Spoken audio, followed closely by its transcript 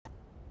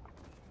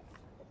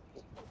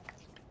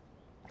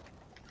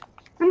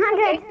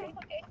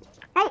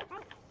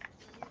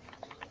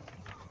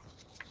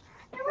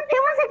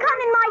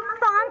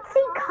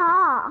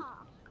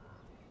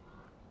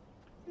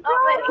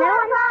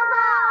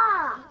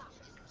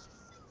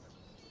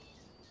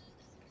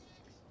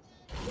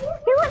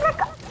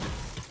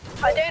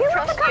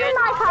in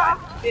my car,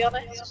 to be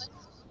honest.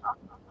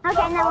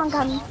 Okay, no one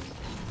comes.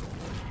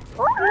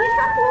 Do you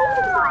trust me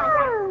to drive,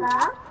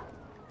 Esther?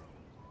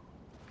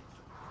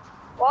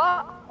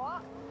 What?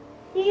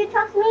 Do you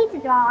trust me to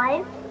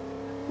drive?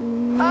 A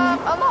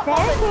lot more than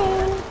you,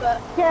 but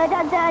I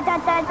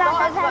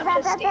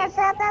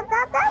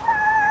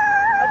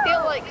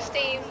feel like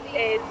Steve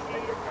is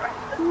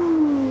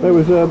There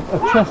was a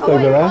chest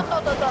over there.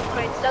 Condor does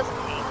upgrades,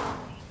 doesn't he?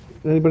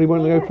 Anybody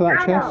want to go for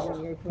that chest?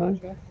 No?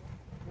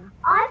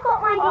 I've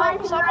got my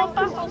driving Someone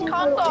license. baffles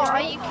Condor,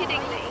 are you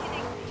kidding me?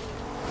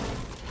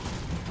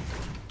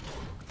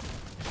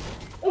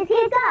 Is he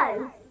a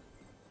ghost?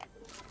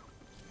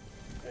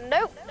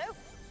 Nope.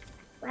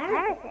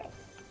 Where is it?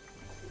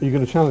 Are you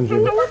going to challenge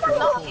him?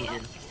 Not here.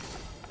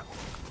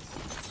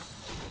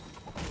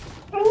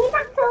 Can you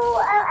battle a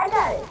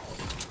ghost?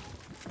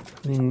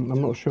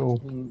 I'm not sure.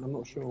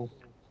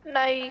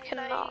 No, you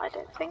cannot, I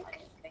don't think.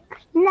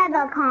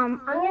 Never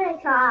come. I'm gonna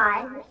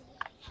try.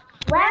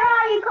 Where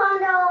are you,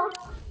 Condor?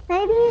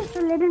 Maybe it's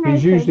a little.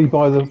 He's usually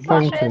by the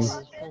fountain.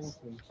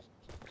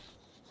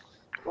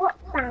 What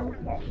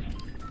fountain?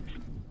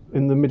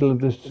 In the middle of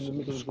this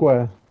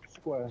square.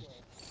 Well,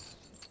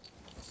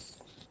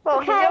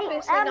 Okay, he's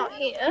obviously not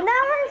here. No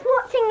one's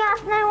watching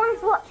us. No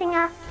one's watching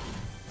us.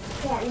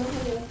 Yeah,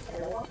 nobody's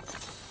gonna watch.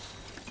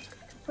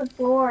 For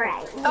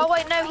boring. Oh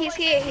wait, no, he's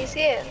here. He's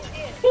here.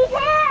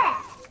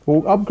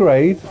 We'll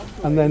upgrade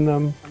and then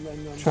I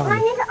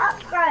challenge. need to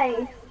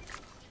upgrade.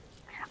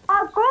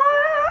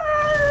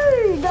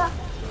 Upgrade!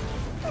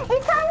 You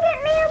can't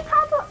get me a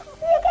purple.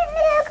 You get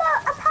me a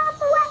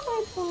purple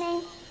weapon for me.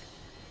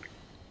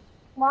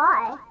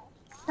 Why?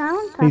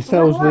 He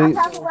sells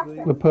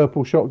the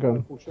purple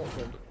shotgun.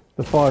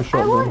 The fire I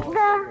shotgun. want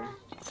the.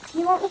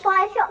 You want the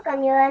fire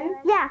shotgun, Ewan?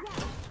 Yeah.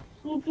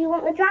 Do you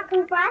want the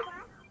dragon's breath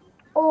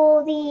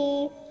or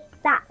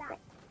that thing?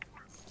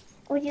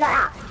 Would you like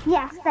that?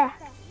 Yes, this.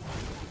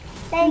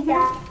 There you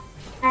go.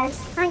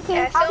 Thank you.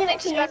 Yeah, I I'll still give need it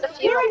to to you. spend a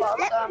few Ewan, more,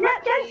 so I'm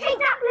look, don't take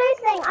that blue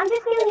thing. I'm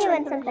just giving you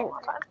in something.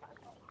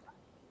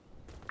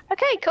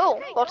 Okay, cool.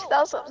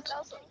 40,000.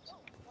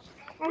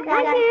 Thank you.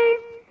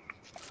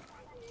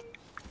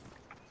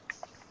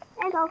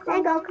 There you go,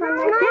 Condor. Can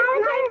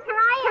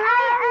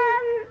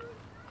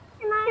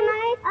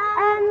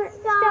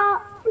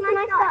I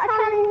start a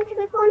challenge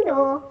with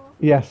Condor?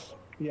 Yes.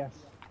 Yep.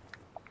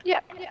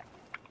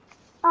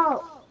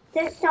 Oh,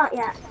 don't start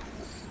yet.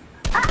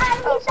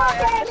 Oh, sorry, I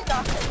just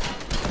started.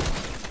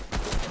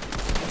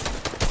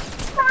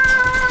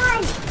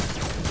 Fine!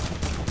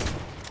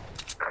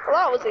 Well,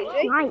 that was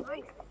easy. Nice.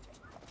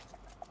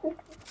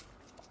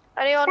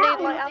 Anyone need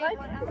my ammo?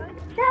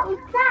 That was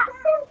that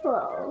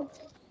simple.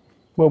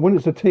 Well, when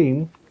it's a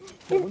team,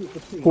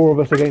 4 of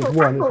us against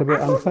 1, it's a bit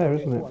unfair,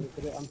 isn't it? Well,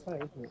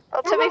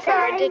 to be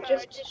fair, I did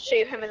just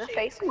shoot him in the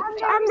face. There's a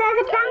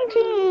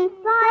bounty.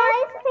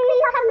 Guys,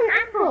 please have an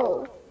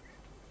apple.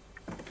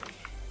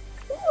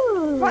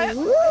 Why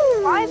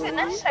is it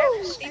necessary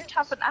for Steve to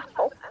have an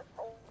apple?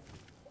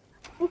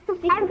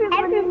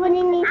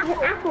 Everybody needs an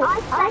apple.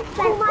 I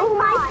spent all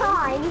my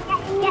time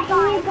getting you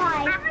guys.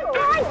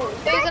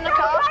 Who's in the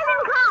car?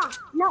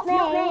 Not me.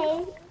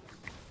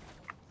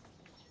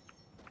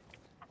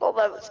 Well,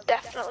 there was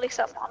definitely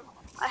someone.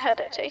 I heard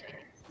it too.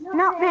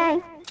 Not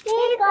me.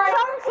 You guys,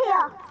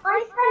 here.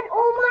 I spent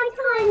all my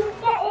time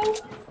getting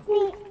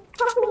the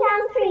chopping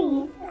down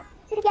trees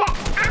to get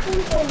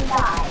apples for you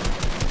guys.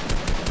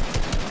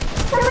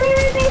 Somebody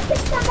reboot it,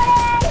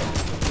 somebody!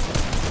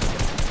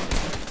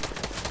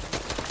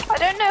 I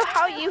don't know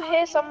how you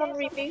hear someone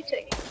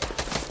rebooting.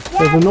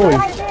 There's a noise.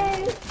 I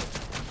do.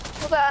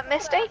 Was that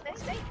Misty?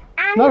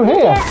 And No,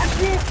 here. Right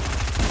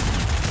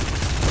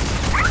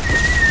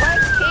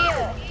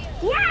here.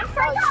 Yes,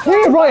 I got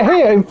Here, right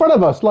here, in front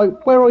of us.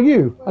 Like, where are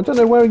you? I don't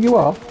know where you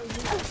are.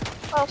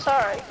 Oh,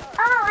 sorry.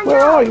 Oh, I'm Where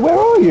are you? Where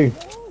are you?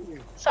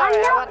 Sorry, I'm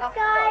I not, went off.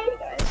 guys.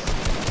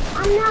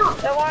 I'm not.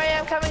 Don't worry,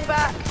 I'm coming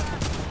back.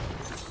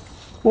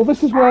 Well,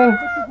 this is where.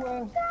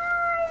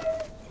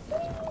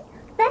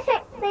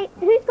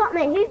 Who's got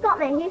me? Who's got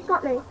me? Who's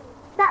got me?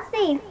 That's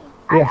Steve.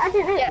 Yes. I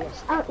don't know.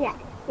 Yes. Oh, yeah.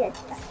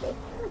 Yes, that's Steve.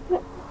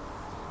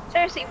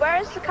 Seriously, where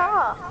is the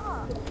car?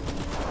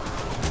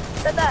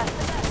 They're there.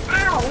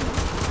 Ow!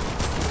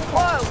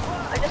 Whoa,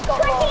 I just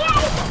got 28!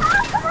 lost.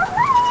 Oh, come on,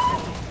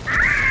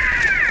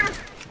 ah!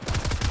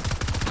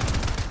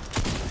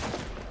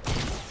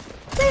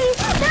 Please,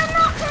 don't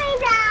knock me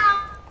down!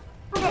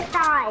 On this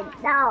side,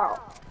 no.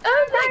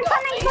 Oh, they I'm got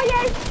coming me. for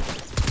you!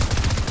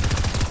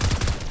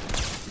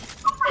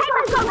 Take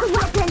my broken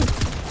weapon!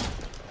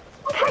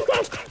 Take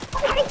it!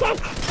 Take it!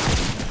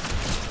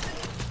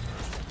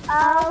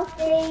 Oh,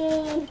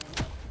 Steve.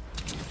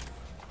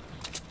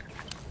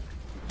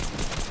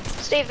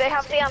 Steve, they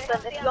have the anthem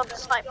if you want to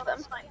snipe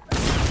them.